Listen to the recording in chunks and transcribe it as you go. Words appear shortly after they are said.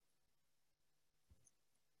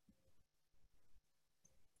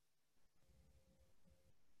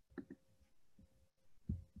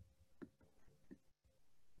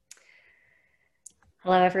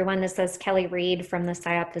Hello, everyone. This is Kelly Reed from the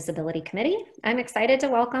SIOP Visibility Committee. I'm excited to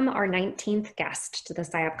welcome our 19th guest to the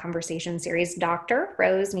SIOP Conversation Series, Dr.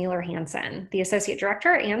 Rose Mueller-Hansen, the Associate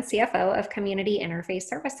Director and CFO of Community Interface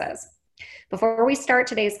Services. Before we start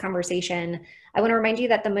today's conversation, I want to remind you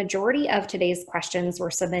that the majority of today's questions were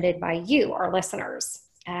submitted by you, our listeners.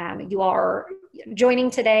 You are joining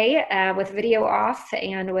today with video off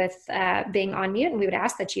and with being on mute, and we would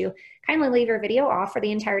ask that you kindly leave your video off for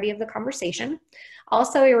the entirety of the conversation.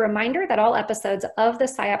 Also, a reminder that all episodes of the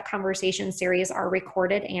SIOP Conversation Series are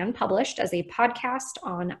recorded and published as a podcast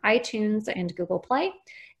on iTunes and Google Play,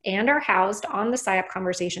 and are housed on the SIOP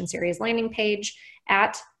Conversation Series landing page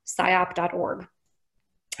at siop.org.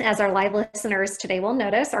 As our live listeners today will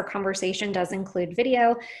notice, our conversation does include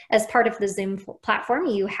video. As part of the Zoom platform,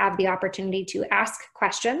 you have the opportunity to ask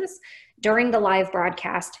questions during the live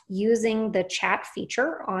broadcast using the chat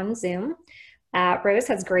feature on Zoom. Rose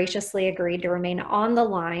has graciously agreed to remain on the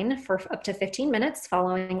line for up to 15 minutes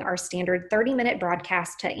following our standard 30-minute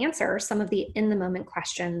broadcast to answer some of the in-the-moment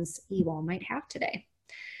questions you all might have today.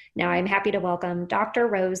 Now, I'm happy to welcome Dr.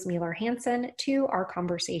 Rose Mueller-Hansen to our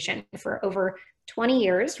conversation. For over 20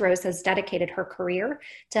 years, Rose has dedicated her career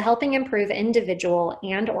to helping improve individual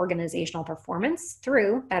and organizational performance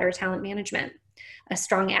through better talent management. A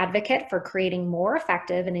strong advocate for creating more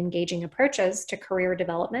effective and engaging approaches to career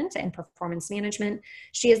development and performance management,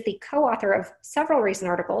 she is the co-author of several recent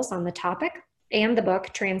articles on the topic and the book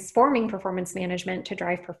Transforming Performance Management to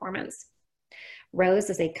Drive Performance. Rose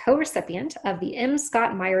is a co-recipient of the M.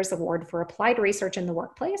 Scott Myers Award for Applied Research in the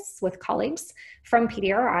Workplace with colleagues from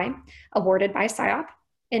PDRI, awarded by SIOP.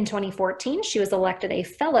 In 2014, she was elected a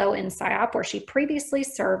fellow in SIOP, where she previously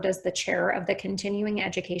served as the chair of the Continuing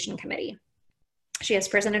Education Committee. She has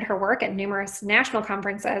presented her work at numerous national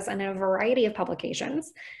conferences and in a variety of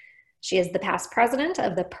publications. She is the past president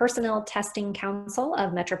of the Personnel Testing Council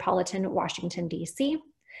of Metropolitan Washington, D.C.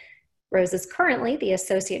 Rose is currently the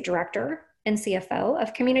Associate Director and CFO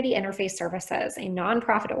of Community Interface Services, a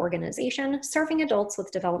nonprofit organization serving adults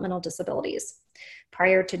with developmental disabilities.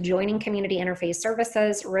 Prior to joining Community Interface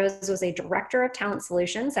Services, Rose was a Director of Talent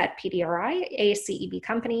Solutions at PDRI, a CEB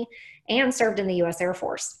company, and served in the U.S. Air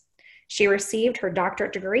Force. She received her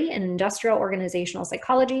doctorate degree in industrial organizational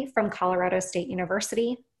psychology from Colorado State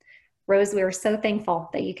University. Rose, we are so thankful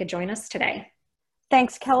that you could join us today.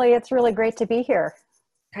 Thanks, Kelly. It's really great to be here.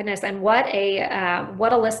 Goodness, and what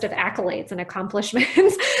a list of accolades and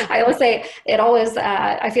accomplishments. I always say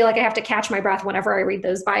I feel like I have to catch my breath whenever I read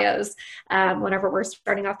those bios, whenever we're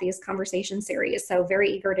starting off these conversation series. So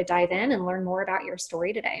very eager to dive in and learn more about your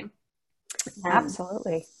story today.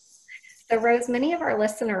 Absolutely. So Rose, many of our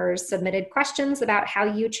listeners submitted questions about how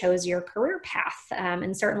you chose your career path.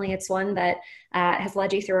 And certainly it's one that has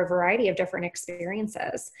led you through a variety of different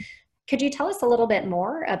experiences. Could you tell us a little bit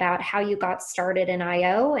more about how you got started in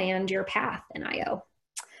IO and your path in IO?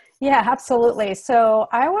 Yeah, absolutely. So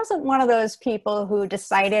I wasn't one of those people who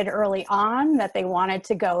decided early on that they wanted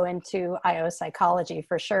to go into IO psychology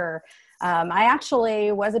for sure. I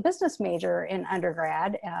actually was a business major in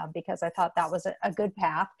undergrad because I thought that was a good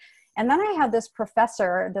path. And then I had this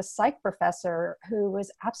professor, this psych professor, who was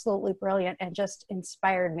absolutely brilliant and just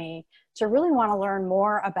inspired me to really want to learn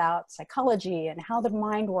more about psychology and how the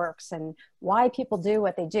mind works and why people do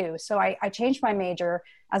what they do. So I changed my major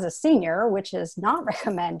as a senior, which is not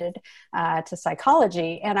recommended to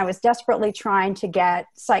psychology. And I was desperately trying to get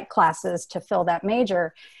psych classes to fill that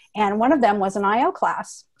major. And one of them was an IO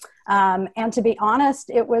class. And to be honest,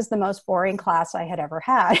 it was the most boring class I had ever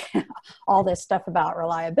had. All this stuff about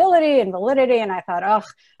reliability and validity. And I thought, oh,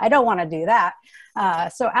 I don't want to do that.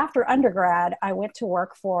 So after undergrad, I went to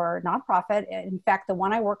work for a nonprofit. In fact, the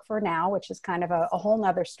one I work for now, which is kind of a whole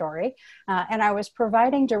nother story. And I was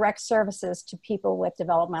providing direct services to people with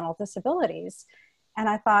developmental disabilities. And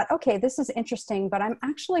I thought, okay, this is interesting, but I'm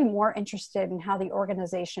actually more interested in how the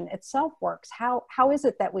organization itself works. How is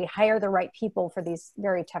it that we hire the right people for these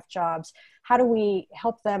very tough jobs? How do we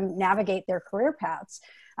help them navigate their career paths?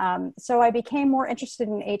 So I became more interested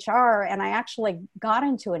in HR, and I actually got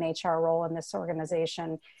into an HR role in this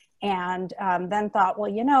organization. And then thought, well,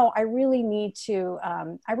 you know, I really need to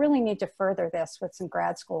further this with some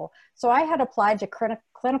grad school. So I had applied to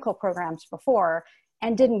clinical programs before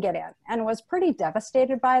and didn't get in, and was pretty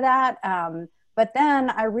devastated by that. But then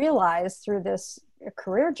I realized through this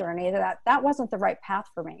career journey that that wasn't the right path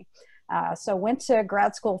for me. So went to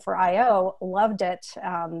grad school for IO, loved it,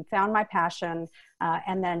 found my passion,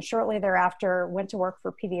 and then shortly thereafter went to work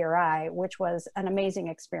for PDRI, which was an amazing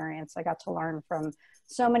experience. I got to learn from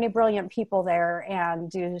so many brilliant people there and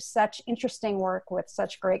do such interesting work with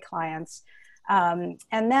such great clients.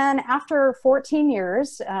 And then after 14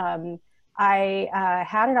 years, I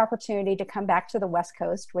had an opportunity to come back to the West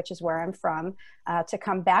Coast, which is where I'm from, to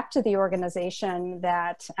come back to the organization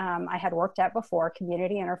that I had worked at before,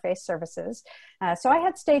 Community Interface Services. So I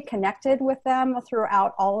had stayed connected with them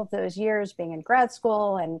throughout all of those years, being in grad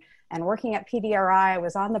school and working at PDRI. I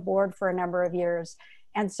was on the board for a number of years.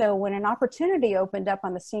 And so when an opportunity opened up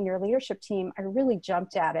on the senior leadership team, I really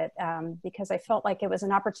jumped at it because I felt like it was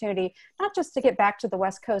an opportunity, not just to get back to the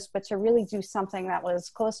West Coast, but to really do something that was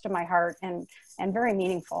close to my heart and very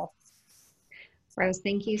meaningful. Rose,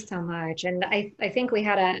 thank you so much. And I think we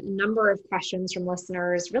had a number of questions from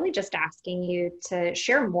listeners really just asking you to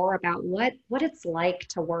share more about what it's like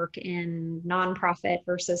to work in nonprofit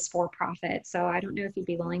versus for-profit. So I don't know if you'd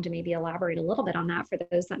be willing to maybe elaborate a little bit on that for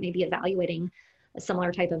those that may be evaluating a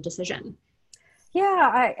similar type of decision.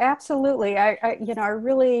 Yeah, absolutely. I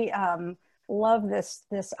really love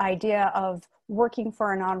this idea of working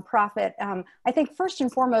for a nonprofit. I think first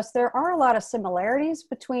and foremost, there are a lot of similarities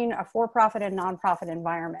between a for-profit and nonprofit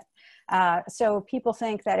environment. So people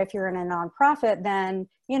think that if you're in a nonprofit, then,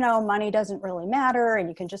 money doesn't really matter and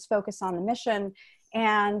you can just focus on the mission.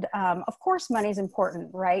 And of course, money is important,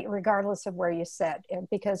 right? Regardless of where you sit,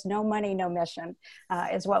 because no money, no mission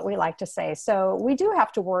is what we like to say. So we do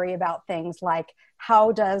have to worry about things like,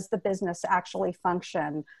 how does the business actually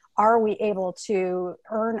function? Are we able to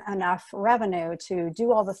earn enough revenue to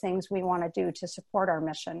do all the things we want to do to support our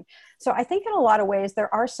mission? So I think in a lot of ways,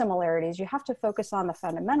 there are similarities. You have to focus on the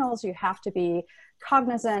fundamentals. You have to be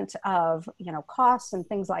cognizant of, costs and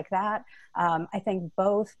things like that. I think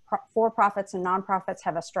both for-profits and nonprofits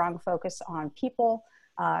have a strong focus on people.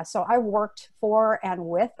 So I worked for and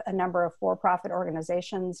with a number of for-profit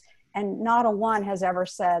organizations, and not a one has ever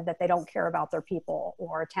said that they don't care about their people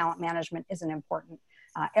or talent management isn't important.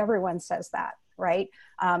 Everyone says that, right?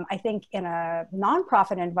 I think in a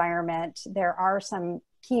nonprofit environment, there are some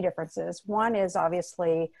key differences. One is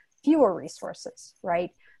obviously fewer resources,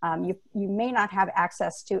 right? You may not have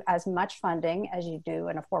access to as much funding as you do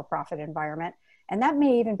in a for-profit environment. And that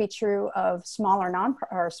may even be true of smaller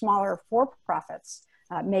for-profits,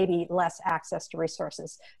 maybe less access to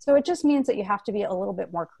resources. So it just means that you have to be a little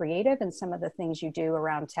bit more creative in some of the things you do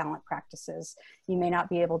around talent practices. You may not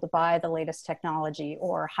be able to buy the latest technology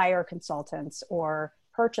or hire consultants or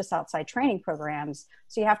purchase outside training programs.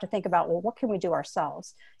 So you have to think about, well, what can we do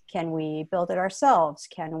ourselves? Can we build it ourselves?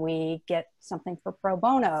 Can we get something for pro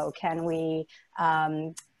bono? Can we,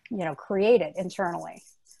 create it internally?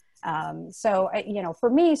 For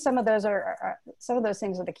me, some of those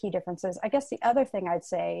things are the key differences. I guess the other thing I'd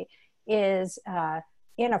say is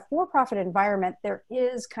in a for-profit environment, there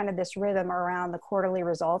is kind of this rhythm around the quarterly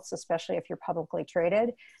results, especially if you're publicly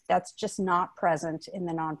traded. That's just not present in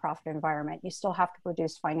the nonprofit environment. You still have to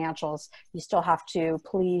produce financials. You still have to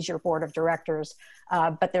please your board of directors,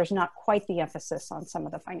 but there's not quite the emphasis on some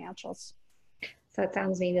of the financials. So it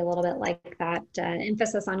sounds maybe a little bit like that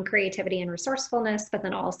emphasis on creativity and resourcefulness, but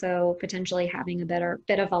then also potentially having a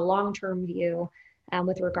bit of a long-term view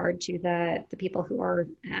with regard to the people who are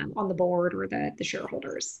on the board or the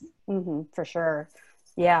shareholders. Mm-hmm, for sure.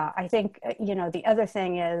 Yeah, I think, the other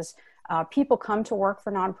thing is people come to work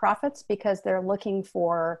for nonprofits because they're looking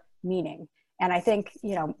for meaning. And I think,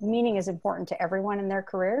 meaning is important to everyone in their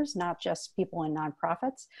careers, not just people in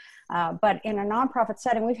nonprofits. But in a nonprofit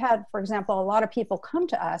setting, we've had, for example, a lot of people come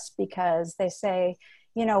to us because they say,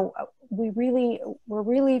 we're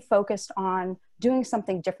really focused on doing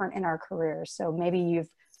something different in our careers. So maybe you've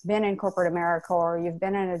been in corporate America or you've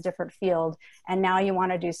been in a different field, and now you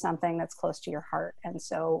want to do something that's close to your heart. And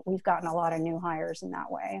so we've gotten a lot of new hires in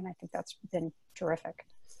that way. And I think that's been terrific.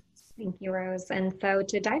 Thank you, Rose. And so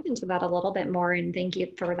to dive into that a little bit more, and thank you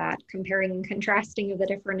for that comparing and contrasting of the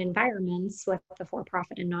different environments with the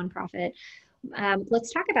for-profit and nonprofit.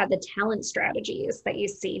 Let's talk about the talent strategies that you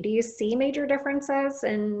see. Do you see major differences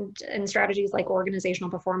in strategies like organizational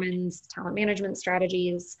performance, talent management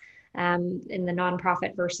strategies in the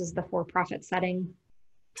nonprofit versus the for-profit setting?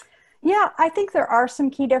 Yeah, I think there are some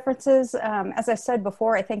key differences. As I said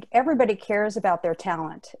before, I think everybody cares about their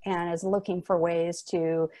talent and is looking for ways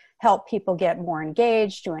to help people get more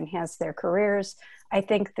engaged, to enhance their careers. I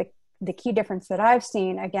think the key difference that I've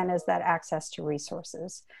seen, again, is that access to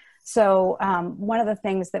resources. So one of the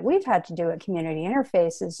things that we've had to do at Community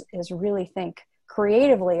Interface is really think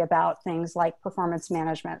creatively about things like performance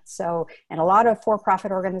management. So in a lot of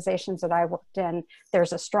for-profit organizations that I worked in,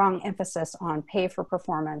 there's a strong emphasis on pay for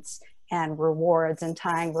performance and rewards and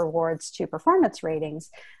tying rewards to performance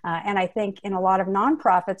ratings. And I think in a lot of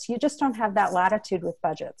nonprofits, you just don't have that latitude with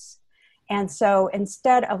budgets. And so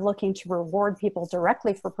instead of looking to reward people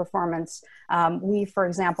directly for performance, we, for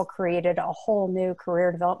example, created a whole new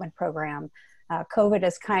career development program. COVID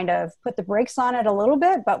has kind of put the brakes on it a little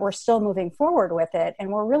bit, but we're still moving forward with it. And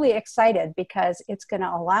we're really excited because it's going to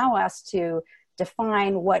allow us to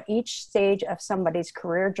define what each stage of somebody's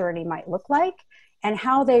career journey might look like and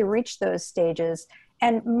how they reach those stages.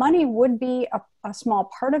 And money would be a small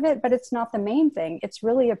part of it, but it's not the main thing. It's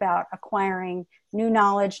really about acquiring new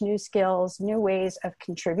knowledge, new skills, new ways of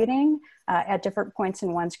contributing at different points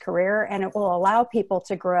in one's career. And it will allow people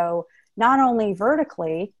to grow not only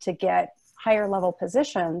vertically to get higher level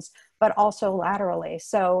positions, but also laterally.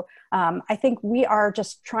 So I think we are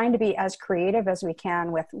just trying to be as creative as we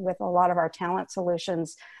can with a lot of our talent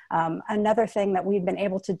solutions. Another thing that we've been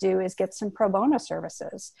able to do is get some pro bono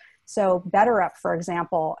services. So BetterUp, for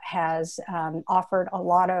example, has offered a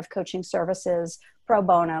lot of coaching services pro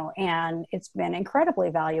bono, and it's been incredibly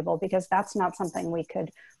valuable because that's not something we could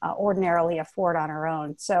ordinarily afford on our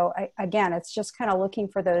own. So again, it's just kind of looking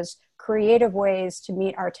for those creative ways to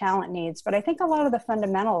meet our talent needs. But I think a lot of the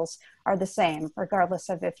fundamentals are the same, regardless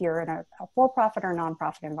of if you're in a for-profit or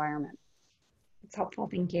nonprofit environment. It's helpful,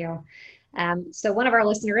 thank you. So one of our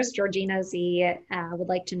listeners, Georgina Z, would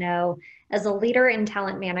like to know, as a leader in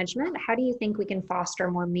talent management, how do you think we can foster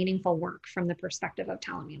more meaningful work from the perspective of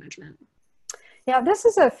talent management? Yeah, this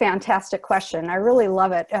is a fantastic question. I really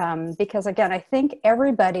love it because, again, I think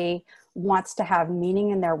everybody wants to have meaning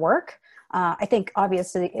in their work. I think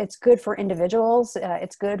obviously it's good for individuals.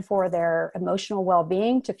 It's good for their emotional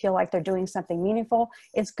well-being to feel like they're doing something meaningful.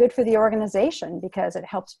 It's good for the organization because it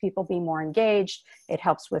helps people be more engaged. It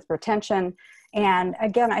helps with retention. And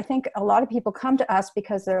again, I think a lot of people come to us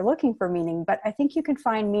because they're looking for meaning, but I think you can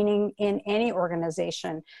find meaning in any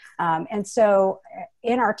organization. And so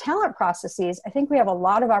in our talent processes, I think we have a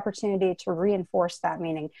lot of opportunity to reinforce that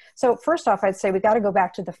meaning. So first off, I'd say we got to go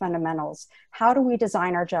back to the fundamentals. How do we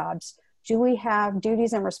design our jobs? Do we have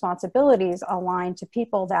duties and responsibilities aligned to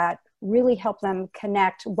people that really help them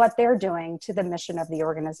connect what they're doing to the mission of the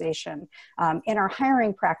organization? In our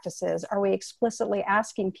hiring practices, are we explicitly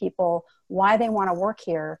asking people why they want to work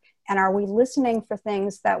here? And are we listening for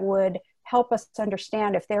things that would help us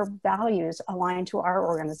understand if their values align to our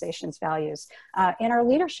organization's values? In our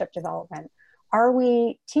leadership development, are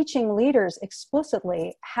we teaching leaders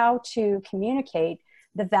explicitly how to communicate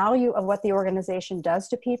the value of what the organization does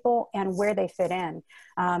to people and where they fit in?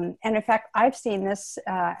 And in fact, I've seen this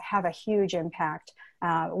have a huge impact.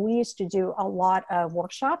 We used to do a lot of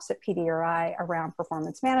workshops at PDRI around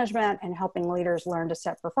performance management and helping leaders learn to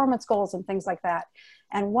set performance goals and things like that.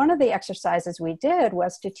 And one of the exercises we did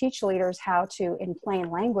was to teach leaders how to, in plain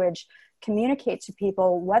language, communicate to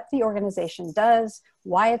people what the organization does,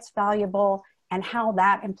 why it's valuable, and how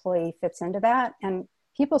that employee fits into that. And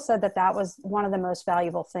people said that that was one of the most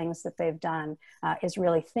valuable things that they've done, is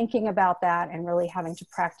really thinking about that and really having to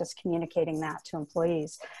practice communicating that to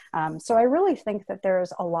employees. So I really think that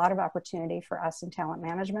there's a lot of opportunity for us in talent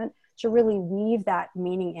management to really weave that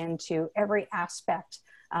meaning into every aspect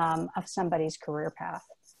of somebody's career path.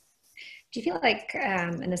 Do you feel like,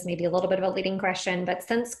 and this may be a little bit of a leading question, but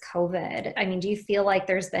since COVID, I mean, do you feel like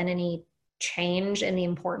there's been any change in the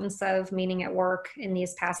importance of meaning at work in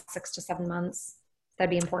these past 6 to 7 months? That'd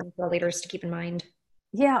be important for leaders to keep in mind.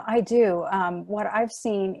 Yeah, I do. What I've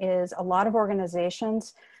seen is a lot of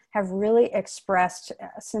organizations have really expressed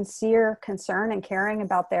sincere concern and caring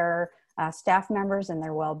about their staff members and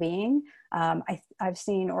their well-being. I've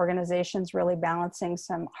seen organizations really balancing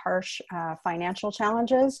some harsh financial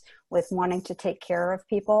challenges with wanting to take care of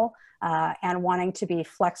people and wanting to be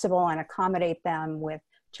flexible and accommodate them with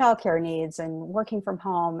childcare needs and working from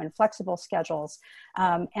home and flexible schedules.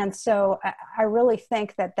 And so I really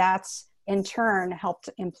think that that's in turn helped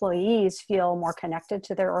employees feel more connected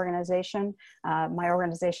to their organization. My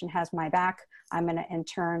organization has my back. I'm going to in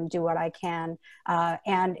turn do what I can.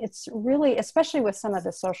 And it's really, especially with some of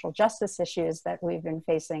the social justice issues that we've been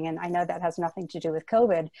facing, and I know that has nothing to do with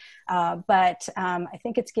COVID, but I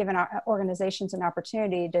think it's given our organizations an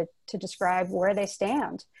opportunity to describe where they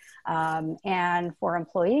stand. And for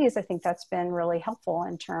employees, I think that's been really helpful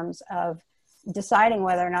in terms of deciding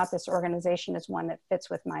whether or not this organization is one that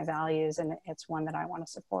fits with my values and it's one that I want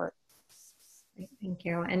to support. Thank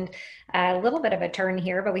you. And a little bit of a turn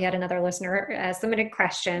here, but we had another listener submit a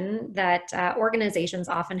question that organizations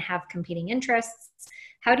often have competing interests.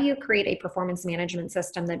 How do you create a performance management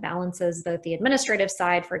system that balances both the administrative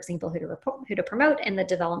side, for example, who to promote, and the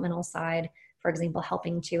developmental side, for example,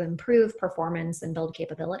 helping to improve performance and build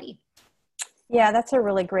capability? Yeah, that's a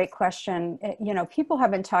really great question. You know, people have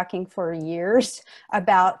been talking for years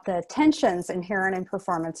about the tensions inherent in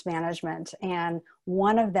performance management, and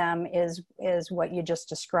one of them is what you just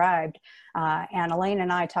described. And Elaine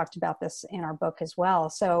and I talked about this in our book as well.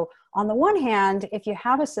 So, on the one hand, if you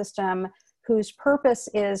have a system whose purpose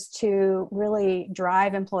is to really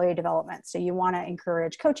drive employee development. So you want to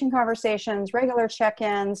encourage coaching conversations, regular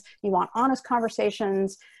check-ins, you want honest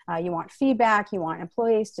conversations, you want feedback, you want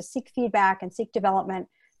employees to seek feedback and seek development.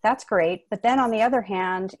 That's great. But then on the other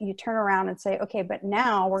hand, you turn around and say, okay, but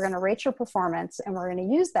now we're going to rate your performance and we're going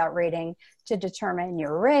to use that rating to determine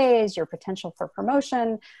your raise, your potential for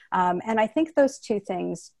promotion. And I think those two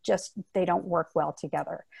things they don't work well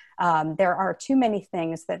together. There are too many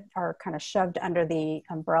things that are kind of shoved under the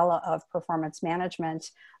umbrella of performance management.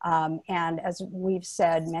 And as we've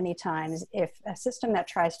said many times, if a system that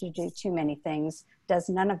tries to do too many things does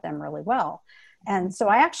none of them really well. And so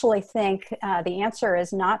I actually think the answer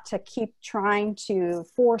is not to keep trying to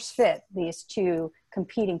force fit these two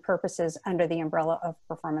competing purposes under the umbrella of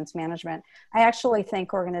performance management. I actually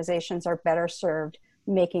think organizations are better served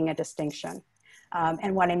making a distinction.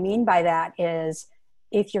 And what I mean by that is,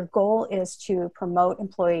 if your goal is to promote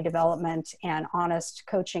employee development and honest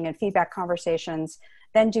coaching and feedback conversations,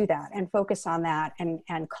 then do that and focus on that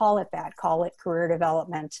and call it that, call it career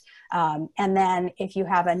development. And then if you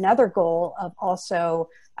have another goal of also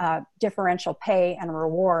differential pay and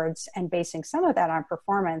rewards and basing some of that on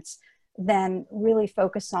performance, then really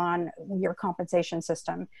focus on your compensation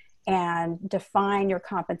system and define your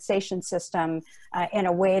compensation system in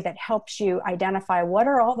a way that helps you identify what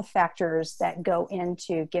are all the factors that go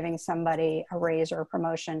into giving somebody a raise or a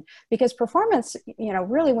promotion. Because performance, you know,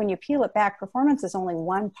 really when you peel it back, performance is only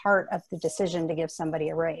one part of the decision to give somebody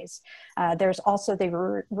a raise. There's also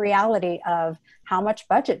the reality of how much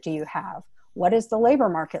budget do you have? What does the labor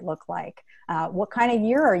market look like? What kind of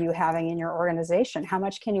year are you having in your organization? How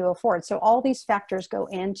much can you afford? So all these factors go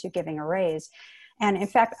into giving a raise. And in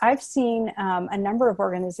fact, I've seen a number of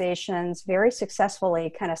organizations very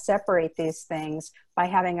successfully kind of separate these things by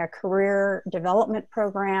having a career development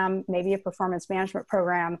program, maybe a performance management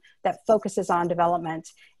program that focuses on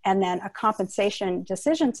development, and then a compensation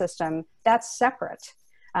decision system that's separate.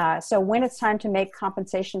 So when it's time to make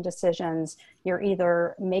compensation decisions, you're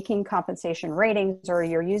either making compensation ratings or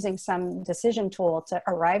you're using some decision tool to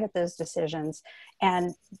arrive at those decisions.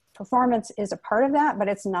 And performance is a part of that, but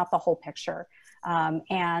it's not the whole picture.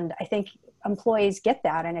 And I think employees get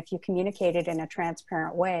that. And if you communicate it in a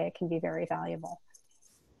transparent way, it can be very valuable.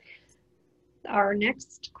 Our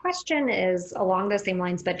next question is along those same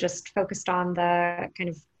lines, but just focused on the kind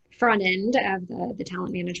of front end of the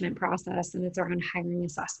talent management process, and it's around hiring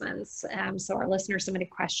assessments. So our listener submitted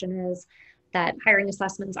question is that hiring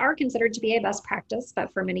assessments are considered to be a best practice,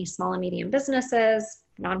 but for many small and medium businesses,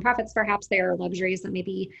 nonprofits, perhaps they are luxuries that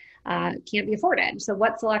maybe can't be afforded. So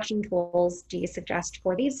what selection tools do you suggest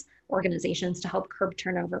for these organizations to help curb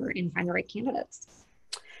turnover and find the right candidates?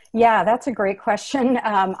 Yeah, that's a great question.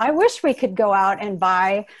 I wish we could go out and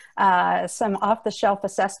buy some off-the-shelf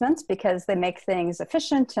assessments because they make things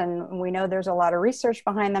efficient, and we know there's a lot of research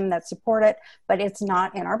behind them that support it, but it's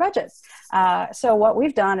not in our budget. So what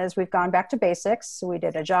we've done is we've gone back to basics. So we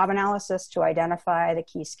did a job analysis to identify the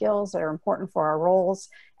key skills that are important for our roles,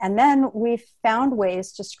 and then we've found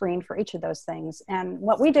ways to screen for each of those things. And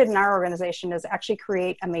what we did in our organization is actually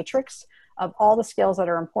create a matrix of all the skills that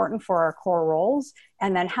are important for our core roles,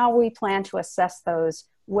 and then how we plan to assess those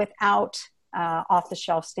without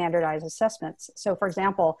off-the-shelf standardized assessments. So for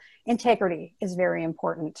example, integrity is very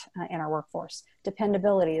important in our workforce.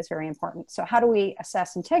 Dependability is very important. So how do we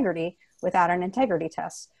assess integrity without an integrity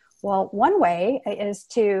test? Well, one way is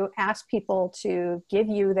to ask people to give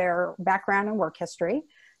you their background and work history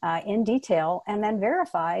in detail, and then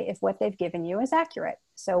verify if what they've given you is accurate.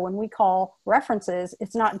 So when we call references,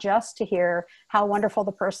 it's not just to hear how wonderful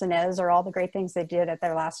the person is or all the great things they did at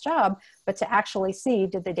their last job, but to actually see,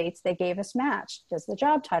 did the dates they gave us match? Does the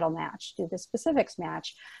job title match? Do the specifics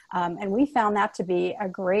match? And we found that to be a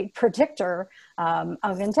great predictor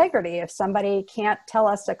of integrity. If somebody can't tell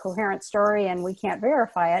us a coherent story and we can't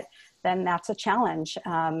verify it, then that's a challenge.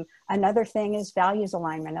 Another thing is values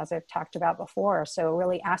alignment, as I've talked about before. So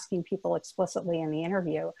really asking people explicitly in the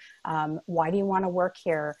interview, why do you want to work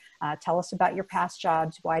here? Tell us about your past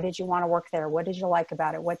jobs. Why did you want to work there? What did you like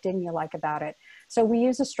about it? What didn't you like about it? So we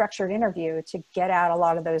use a structured interview to get out a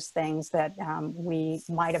lot of those things that we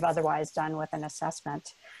might have otherwise done with an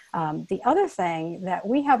assessment. The other thing that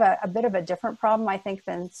we have a bit of a different problem, I think,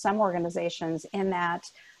 than some organizations in that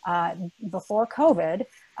before COVID,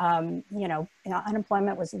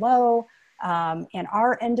 unemployment was low. In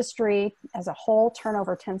our industry as a whole,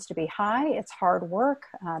 turnover tends to be high. It's hard work.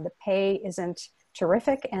 The pay isn't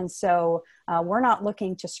terrific. And so we're not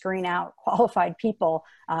looking to screen out qualified people.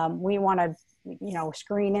 We want to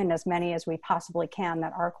screen in as many as we possibly can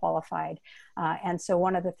that are qualified. And so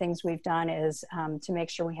one of the things we've done is to make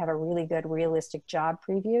sure we have a really good, realistic job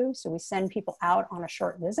preview. So we send people out on a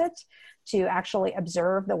short visit to actually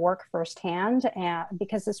observe the work firsthand,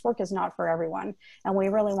 because this work is not for everyone. And we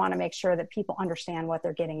really want to make sure that people understand what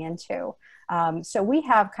they're getting into. So we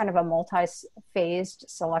have kind of a multi-phased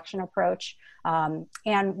selection approach.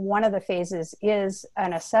 And one of the phases is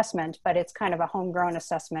an assessment, but it's kind of a homegrown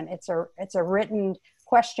assessment. It's a written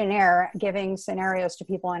questionnaire giving scenarios to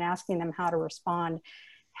people and asking them how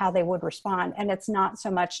they would respond. And it's not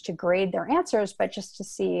so much to grade their answers, but just to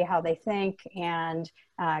see how they think, and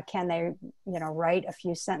can they, write a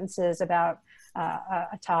few sentences about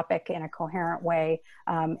a topic in a coherent way.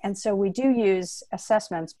 And so we do use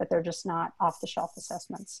assessments, but they're just not off-the-shelf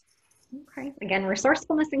assessments. Okay. Again,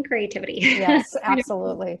 resourcefulness and creativity. Yes,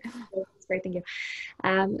 absolutely. That's great. Thank you.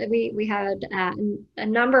 We had a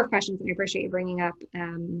number of questions, and I appreciate you bringing up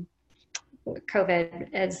COVID,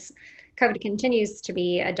 as COVID continues to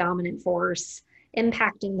be a dominant force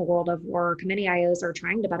impacting the world of work. Many IOs are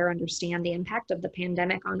trying to better understand the impact of the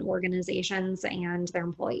pandemic on organizations and their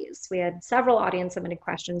employees. We had several audience submitted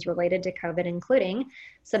questions related to COVID, including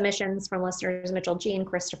submissions from listeners Mitchell G. and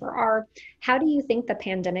Christopher R. How do you think the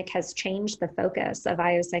pandemic has changed the focus of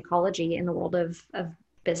IO psychology in the world of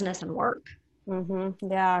business and work?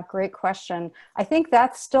 Mm-hmm. Yeah, great question. I think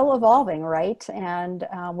that's still evolving, right? And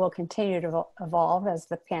will continue to evolve as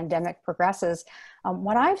the pandemic progresses.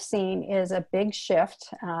 What I've seen is a big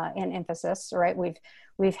shift in emphasis, right?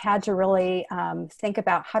 We've had to really think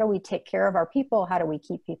about, how do we take care of our people? How do we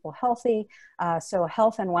keep people healthy? So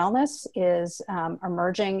health and wellness is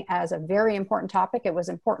emerging as a very important topic. It was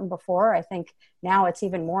important before. I think now it's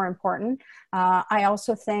even more important. I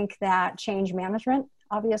also think that change management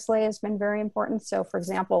obviously has been very important. So for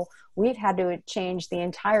example, we've had to change the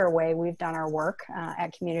entire way we've done our work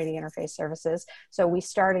at Community Interface Services. So we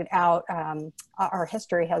started out, our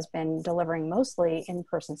history has been delivering mostly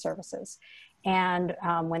in-person services. And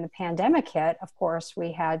when the pandemic hit, of course,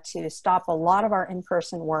 we had to stop a lot of our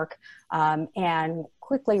in-person work and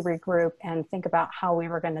quickly regroup and think about how we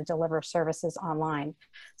were going to deliver services online.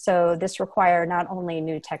 So this required not only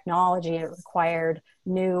new technology, it required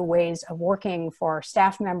new ways of working for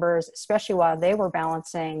staff members, especially while they were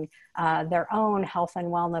balancing their own health and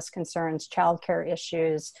wellness concerns, childcare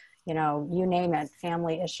issues, you name it,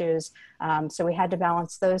 family issues. So we had to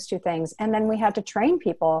balance those two things. And then we had to train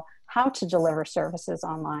people how to deliver services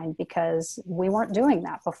online, because we weren't doing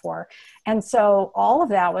that before. And so all of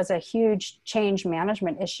that was a huge change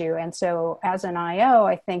management issue. And so as an IO,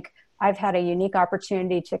 I think I've had a unique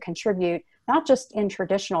opportunity to contribute, not just in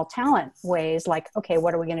traditional talent ways, like, okay,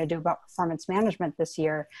 what are we going to do about performance management this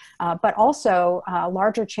year? But also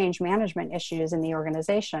larger change management issues in the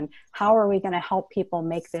organization. How are we going to help people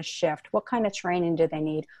make this shift? What kind of training do they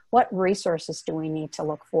need? What resources do we need to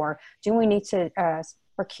look for? Do we need to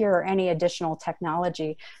procure any additional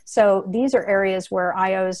technology? So these are areas where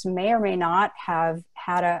IOs may or may not have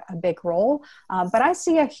had a big role, but I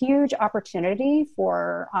see a huge opportunity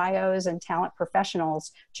for IOs and talent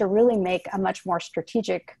professionals to really make a much more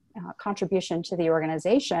strategic contribution to the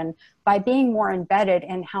organization by being more embedded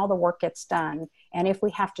in how the work gets done. And if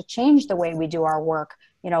we have to change the way we do our work,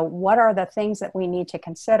 what are the things that we need to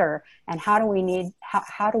consider, and how do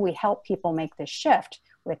we help people make this shift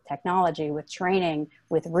with technology, with training,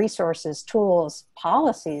 with resources, tools,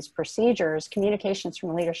 policies, procedures, communications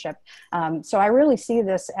from leadership. So I really see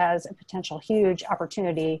this as a potential huge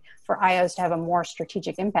opportunity for IOs to have a more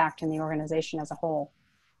strategic impact in the organization as a whole.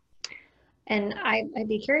 And I'd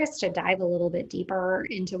be curious to dive a little bit deeper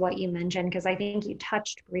into what you mentioned, because I think you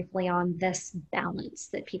touched briefly on this balance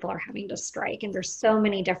that people are having to strike. And there's so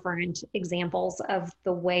many different examples of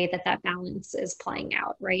the way that balance is playing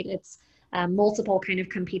out, right? It's multiple kind of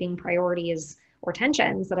competing priorities or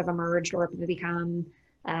tensions that have emerged or have become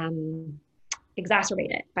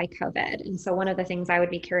exacerbated by COVID. And so one of the things I would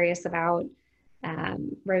be curious about,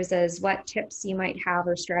 Rose, is what tips you might have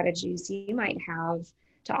or strategies you might have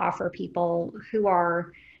to offer people who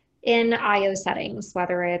are in IO settings,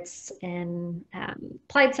 whether it's in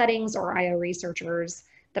applied settings or IO researchers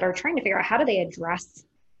that are trying to figure out how do they address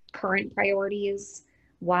current priorities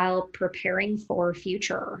while preparing for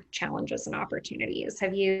future challenges and opportunities.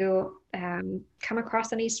 Have you come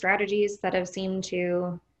across any strategies that have seemed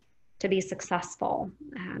to be successful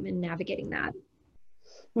in navigating that?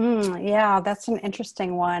 Yeah, that's an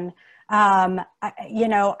interesting one.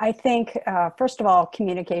 I think, first of all,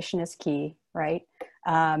 communication is key, right?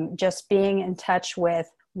 Just being in touch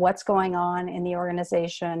with what's going on in the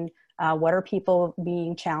organization, what are people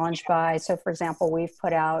being challenged by? So, for example, we've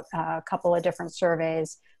put out a couple of different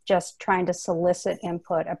surveys just trying to solicit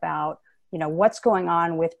input about what's going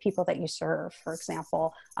on with people that you serve. For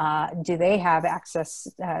example, do they have access,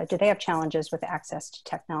 do they have challenges with access to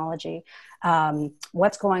technology?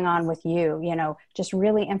 What's going on with you? Just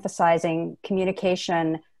really emphasizing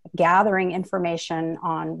communication, gathering information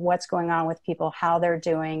on what's going on with people, how they're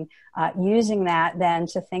doing, using that then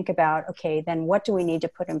to think about, okay, then what do we need to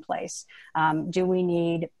put in place? Do we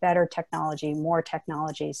need better technology, more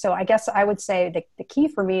technology? So I guess I would say the key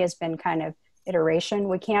for me has been kind of iteration.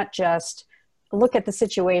 We can't just look at the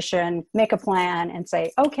situation, make a plan and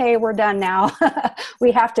say, okay, we're done now.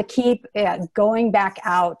 We have to keep going back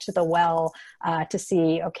out to the well to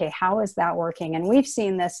see, okay, how is that working? And we've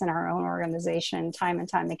seen this in our own organization time and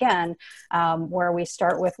time again, where we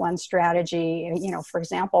start with one strategy. For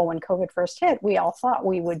example, when COVID first hit, we all thought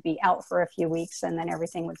we would be out for a few weeks and then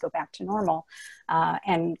everything would go back to normal.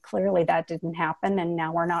 And clearly that didn't happen. And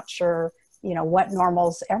now we're not sure what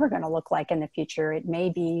normal's ever going to look like in the future. It may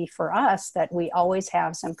be for us that we always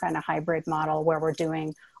have some kind of hybrid model where we're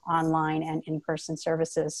doing online and in-person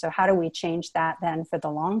services. So how do we change that then for the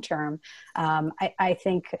long term? I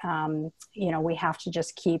think, we have to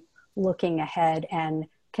just keep looking ahead and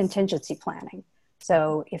contingency planning.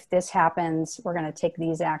 So if this happens, we're going to take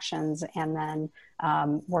these actions, and then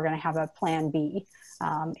we're going to have a plan B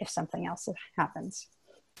if something else happens.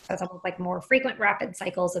 So it's almost like more frequent rapid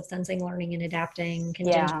cycles of sensing, learning, and adapting,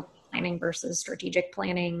 contingency planning versus strategic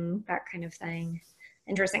planning, that kind of thing.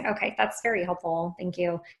 Interesting. Okay, that's very helpful. Thank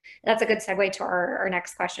you. That's a good segue to our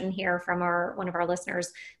next question here from one of our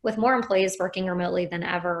listeners. With more employees working remotely than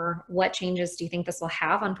ever, what changes do you think this will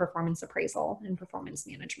have on performance appraisal and performance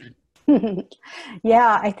management?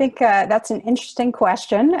 Yeah, I think that's an interesting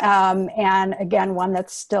question. And again, one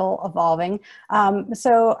that's still evolving.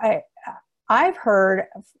 So I've heard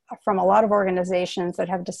from a lot of organizations that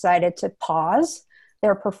have decided to pause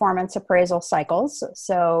their performance appraisal cycles.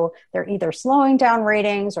 So they're either slowing down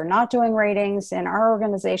ratings or not doing ratings. In our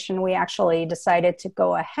organization, we actually decided to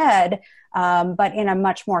go ahead, but in a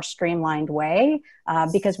much more streamlined way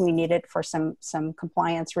because we need it for some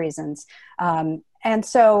compliance reasons. And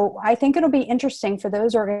so I think it'll be interesting for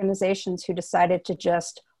those organizations who decided to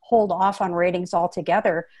just hold off on ratings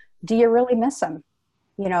altogether. Do you really miss them?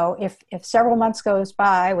 If several months goes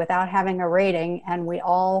by without having a rating and we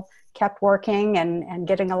all kept working and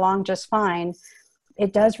getting along just fine,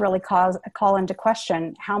 it does really call into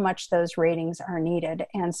question how much those ratings are needed.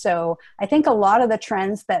 And so I think a lot of the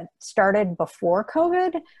trends that started before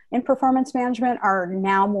COVID in performance management are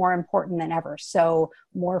now more important than ever. So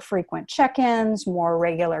more frequent check-ins, more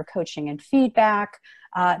regular coaching and feedback.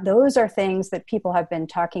 Those are things that people have been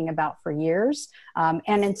talking about for years.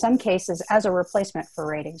 And in some cases, as a replacement for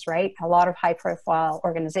ratings, right? A lot of high profile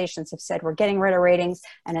organizations have said, we're getting rid of ratings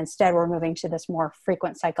and instead we're moving to this more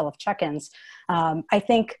frequent cycle of check-ins. I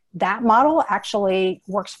think that model actually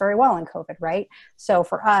works very well in COVID, right? So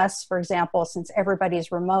for us, for example, since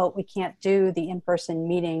everybody's remote, we can't do the in-person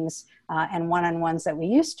meetings and one-on-ones that we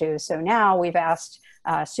used to. So now we've asked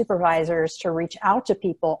supervisors to reach out to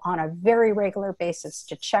people on a very regular basis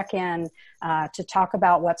to check in, to talk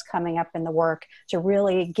about what's coming up in the work, to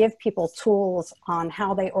really give people tools on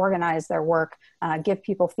how they organize their work, give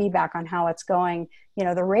people feedback on how it's going.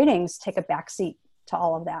 The ratings take a backseat to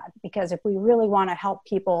all of that, because if we really want to help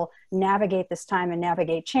people navigate this time and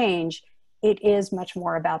navigate change, it is much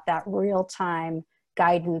more about that real-time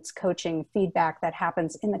guidance, coaching, feedback that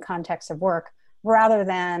happens in the context of work, rather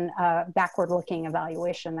than a backward-looking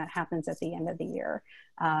evaluation that happens at the end of the year.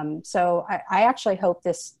 So I actually hope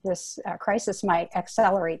this crisis might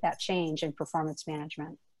accelerate that change in performance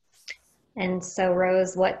management. And so,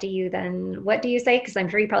 Rose, what do you say? Because I'm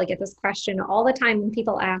sure you probably get this question all the time when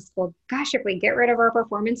people ask, well, gosh, if we get rid of our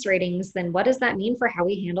performance ratings, then what does that mean for how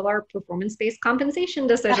we handle our performance-based compensation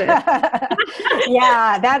decisions?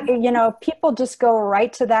 Yeah, people just go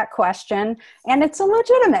right to that question. And it's a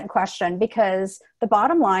legitimate question, because the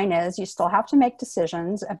bottom line is you still have to make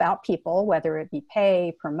decisions about people, whether it be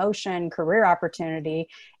pay, promotion, career opportunity,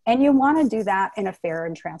 and you want to do that in a fair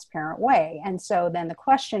and transparent way. And so then the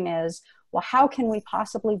question is, well, how can we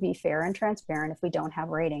possibly be fair and transparent if we don't have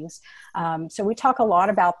ratings? So we talk a lot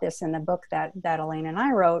about this in the book that Elaine and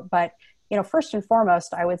I wrote, but first and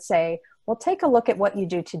foremost, I would say, well, take a look at what you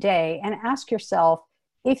do today and ask yourself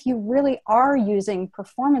if you really are using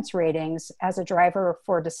performance ratings as a driver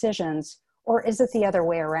for decisions, or is it the other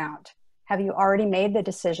way around? Have you already made the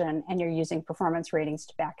decision and you're using performance ratings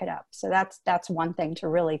to back it up? So that's one thing to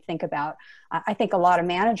really think about. I think a lot of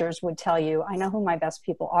managers would tell you, I know who my best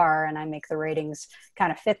people are, and I make the ratings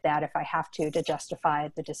kind of fit that if I have to justify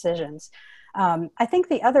the decisions. I think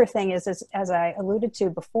the other thing is, as I alluded to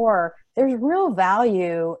before, there's real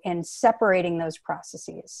value in separating those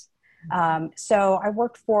processes. So I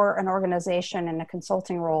worked for an organization in a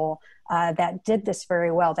consulting role that did this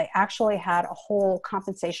very well. They actually had a whole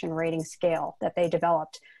compensation rating scale that they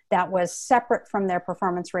developed that was separate from their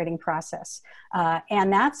performance rating process.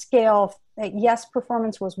 And that scale, yes,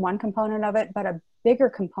 performance was one component of it, but a bigger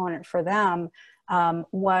component for them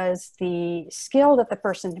was the skill that the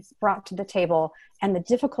person brought to the table and the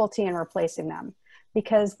difficulty in replacing them.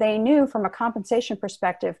 Because they knew from a compensation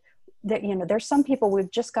perspective that, you know, there's some people we've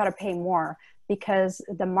just got to pay more because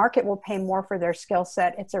the market will pay more for their skill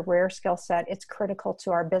set. It's a rare skill set. It's critical to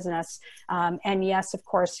our business. And yes, of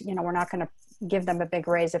course, you know, we're not going to give them a big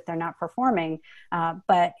raise if they're not performing,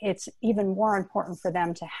 but it's even more important for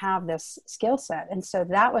them to have this skill set. And so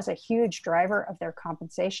that was a huge driver of their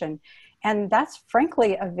compensation. And that's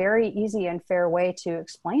frankly a very easy and fair way to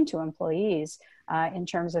explain to employees in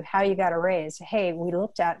terms of how you got a raise. Hey, we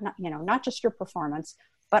looked at, not just your performance,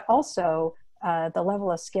 but also the level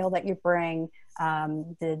of skill that you bring,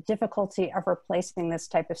 the difficulty of replacing this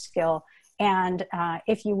type of skill. And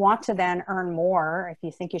if you want to then earn more, if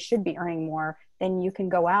you think you should be earning more, then you can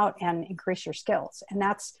go out and increase your skills. And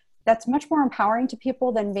that's much more empowering to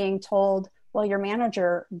people than being told, well, your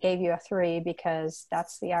manager gave you a 3 because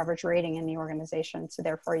that's the average rating in the organization. So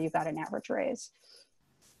therefore you got an average raise.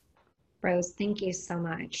 Rose, thank you so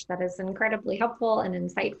much. That is incredibly helpful and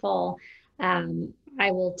insightful. I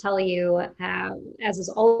will tell you, as is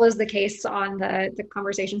always the case on the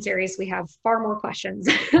conversation series, we have far more questions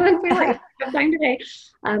than we have time today.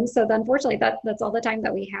 So unfortunately, that's all the time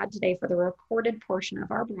that we had today for the recorded portion of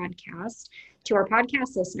our broadcast. To our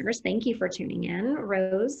podcast listeners, thank you for tuning in.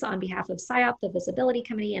 Rose, on behalf of SIOP, the Visibility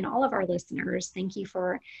Committee, and all of our listeners, thank you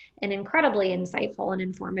for an incredibly insightful and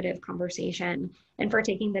informative conversation and for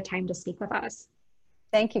taking the time to speak with us.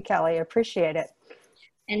 Thank you, Kelly. I appreciate it.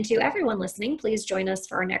 And to everyone listening, please join us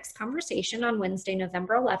for our next conversation on Wednesday,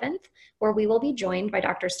 November 11th, where we will be joined by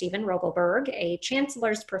Dr. Stephen Rogelberg, a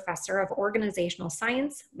Chancellor's Professor of Organizational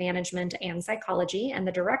Science, Management, and Psychology, and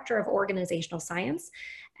the Director of Organizational Science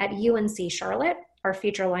at UNC Charlotte. Our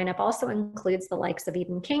future lineup also includes the likes of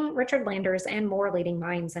Eden King, Richard Landers, and more leading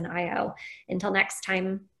minds in IO. Until next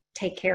time, take care.